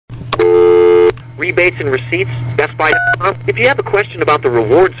rebates and receipts, BestBuy.com. If you have a question about the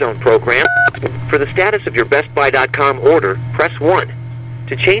Reward Zone program, for the status of your BestBuy.com order, press 1.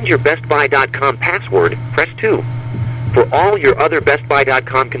 To change your BestBuy.com password, press 2. For all your other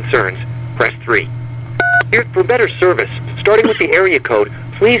BestBuy.com concerns, press 3. Here, for better service, starting with the area code,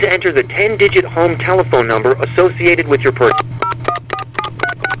 please enter the 10-digit home telephone number associated with your purchase.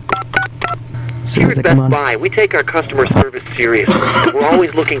 Here at Best Buy, we take our customer service seriously, and we're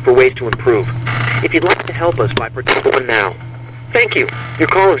always looking for ways to improve. If you'd like to help us by protecting one now. Thank you. Your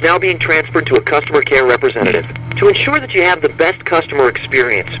call is now being transferred to a customer care representative. To ensure that you have the best customer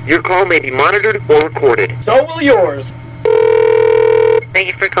experience, your call may be monitored or recorded. So will yours. Thank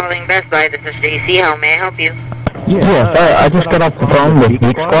you for calling Best Buy. This is JC. How may I help you? Yeah, I just got off the phone with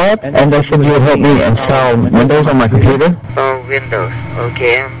GeekSquad, and they said you would help me install Windows on my computer. Oh, Windows.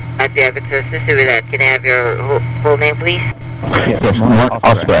 Okay, I'd be happy to assist you with that. Can I have your full name, please? Yes, Mark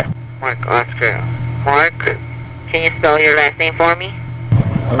Oscar. Mark Oscar. Mark, can you spell your last name for me?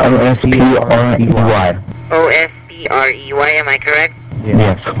 O-S-P-R-E-Y. O-S-P-R-E-Y, am I correct?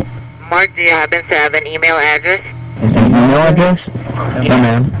 Yes. Mark, do you happen to have an email address? An email address? No,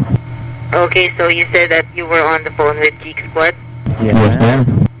 ma'am. Okay, so you said that you were on the phone with GeekSquad? Yes,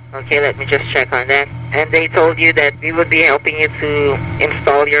 ma'am. Okay, let me just check on that. And they told you that we would be helping you to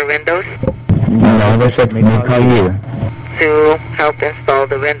install your Windows? No, they said maybe call you. To help install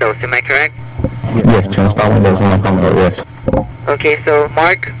the Windows, am I correct? Yes, to install Windows on my computer, yes. Okay, so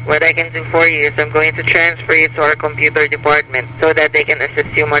Mark, what I can do for you is I'm going to transfer you to our computer department so that they can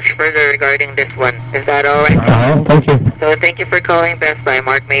assist you much further regarding this one. Is that alright? Alright, thank you. So thank you for calling Best Buy,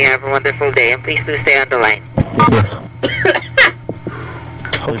 Mark. May you have a wonderful day, and please do stay on the line. Yes.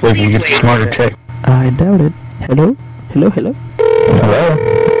 Hopefully we get the smarter tech. I doubt it. Hello? Hello, hello? Hello?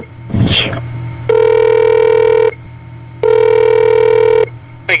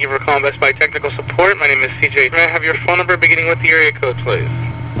 Thank you for calling Best Buy Technical Support. My name is CJ. May I have your phone number beginning with the area code, please?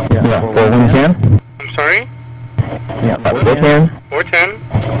 Yeah, 4110? I'm sorry? Yeah, 410? 410?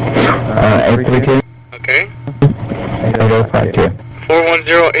 832? Okay. 8052.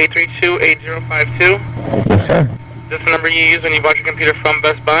 410-832-8052? Yes, sir. Is this the number you used when you bought your computer from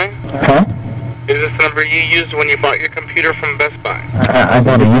Best Buy? Huh? Is this the number you used when you bought your computer from Best Buy? I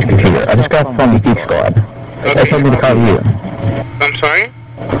bought a used computer. I just got it from GeekSquad. They told me to call you. I'm sorry?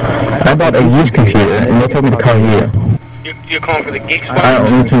 I bought a used computer, and they told me to call you. You're calling for the Geek Squad? I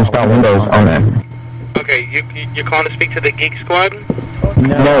don't need to install Windows on it. Okay, you're calling to speak to the Geek Squad?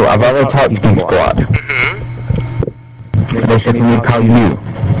 No, I've already talked to GeekSquad. Mm-hmm. They said you need to call you.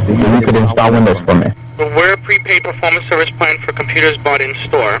 You could install Windows for me. Well, we're a prepaid performance service plan for computers bought in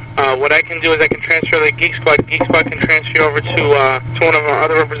store. What I can do is I can transfer the Geek Squad. Geek Squad can transfer you over to one of our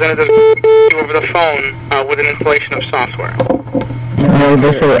other representatives over the phone with an installation of software. No,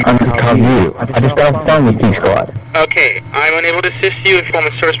 they said I need to call you. I just got off the phone with GeekSquad. Okay, I'm unable to assist you if you want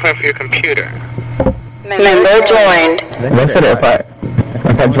a service plan for your computer. Member joined. They said if I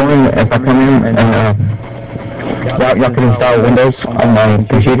come in and y'all can install Windows on my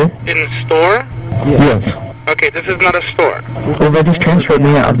computer? In the store? Yes. Okay, this is not a store. Well, they just transferred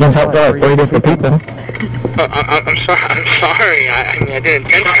me. I've been helped out 3 different people. I'm sorry. I mean, I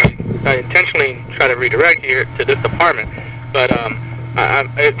didn't intentionally try to redirect you to this department, but so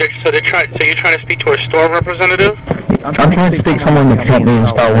you're trying to speak to a store representative? I'm trying to speak to someone that can help me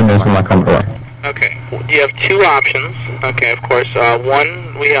install Windows on my computer. Okay, you have 2 options. Okay, of course.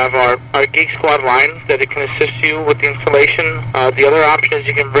 One, we have our Geek Squad line that it can assist you with the installation. The other option is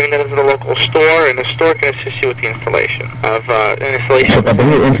you can bring that into the local store, and the store can assist you with the installation of an installation. So if I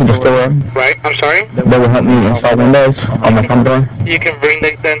bring it into the store, right? I'm sorry? They will help me install Windows on my computer? You can bring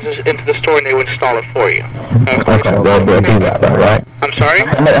that into the store, and they will install it for you. Okay, they'll do that, though, right? I'm sorry?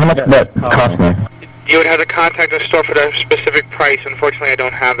 How much did that cost me? You would have to contact the store for that specific price. Unfortunately, I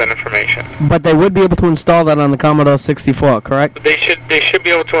don't have that information. But they would be able to install that on the Commodore 64, correct? They should be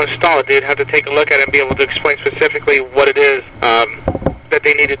able to install it. They'd have to take a look at it and be able to explain specifically what it is that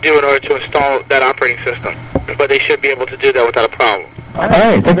they need to do in order to install that operating system. But they should be able to do that without a problem. All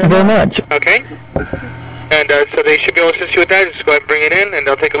right, thank you very much. Okay? And so they should be able to assist you with that. Just go ahead and bring it in, and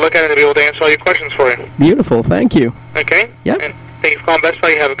they'll take a look at it and be able to answer all your questions for you. Beautiful, thank you. Okay? Yep. And thank you for calling Best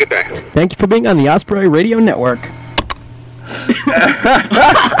Buy. Have a good day. Thank you for being on the Osprey Radio Network.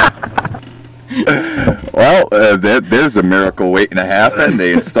 Well, there's a miracle waiting to happen.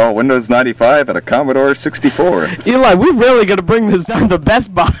 They install Windows 95 and a Commodore 64. Eli, we're really going to bring this down to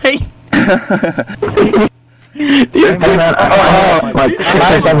Best Buy.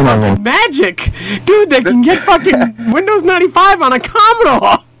 Magic! Dude, they can get fucking Windows 95 on a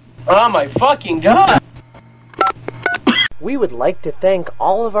Commodore! Oh my fucking god! We would like to thank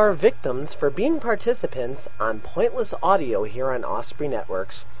all of our victims for being participants on Pointless Audio here on Osprey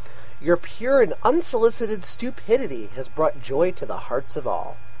Networks. Your pure and unsolicited stupidity has brought joy to the hearts of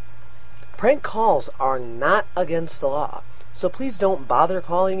all. Prank calls are not against the law, so please don't bother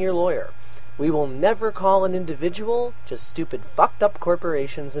calling your lawyer. We will never call an individual, just stupid fucked up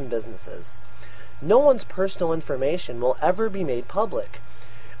corporations and businesses. No one's personal information will ever be made public.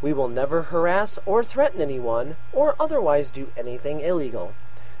 We will never harass or threaten anyone or otherwise do anything illegal.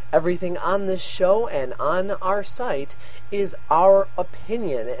 Everything on this show and on our site is our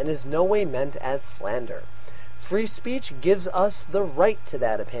opinion and is no way meant as slander. Free speech gives us the right to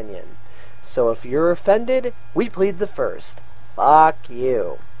that opinion. So if you're offended, we plead the first. Fuck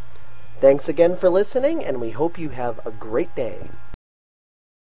you. Thanks again for listening, and we hope you have a great day.